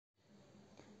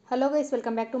Hello guys,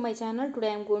 welcome back to my channel. Today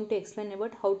I am going to explain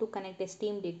about how to connect a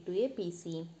Steam Deck to a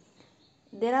PC.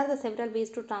 There are the several ways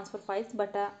to transfer files,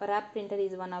 but a wrap printer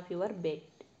is one of your bet.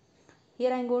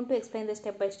 Here I am going to explain the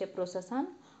step-by-step process on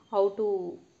how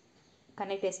to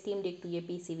connect a Steam Deck to a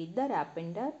PC with the wrap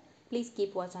printer. Please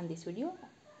keep watching this video.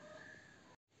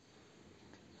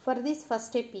 For this first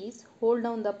step is hold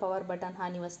down the power button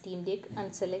on your Steam Deck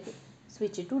and select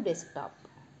switch to desktop.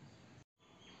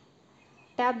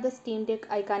 Tap the Steam Deck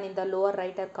icon in the lower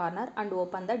right corner and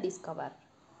open the Discover.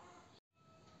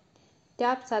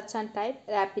 Tap search and type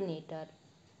Warpinator.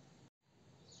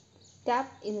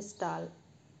 Tap install.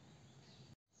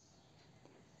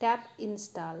 Tap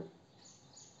install.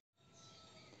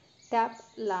 Tap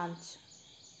launch.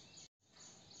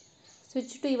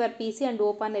 Switch to your PC and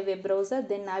open a web browser,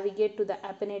 then navigate to the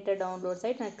Warpinator download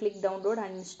site and click download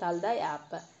and install the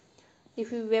app.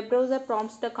 If your web browser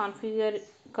prompts the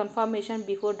confirmation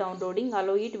before downloading,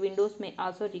 allow it. Windows may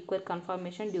also require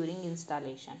confirmation during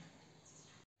installation.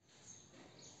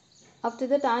 After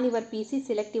that, on your PC,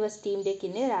 select your Steam Deck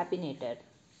in a Warpinator.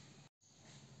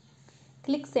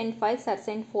 Click Send Files or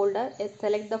Send Folder.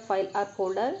 Select the file or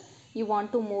folder you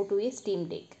want to move to a Steam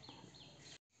Deck.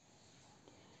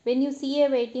 When you see a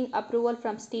waiting approval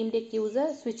from Steam Deck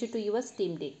user, switch to your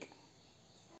Steam Deck.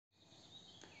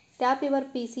 Tap your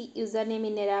PC username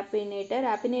in a Warpinator.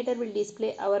 Warpinator will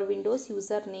display our Windows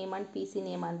username and PC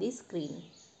name on the screen.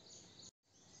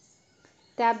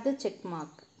 Tap the check mark.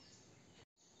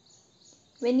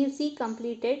 When you see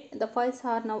completed, the files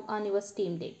are now on your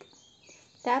Steam Deck.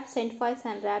 Tap Send Files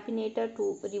and Warpinator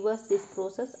to reverse this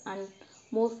process and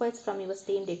move files from your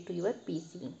Steam Deck to your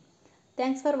PC.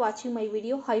 Thanks for watching my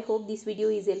video. I hope this video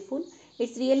is helpful.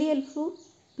 It's really helpful.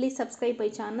 Please subscribe my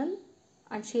channel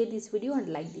and share this video and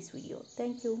like this video.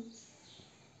 Thank you.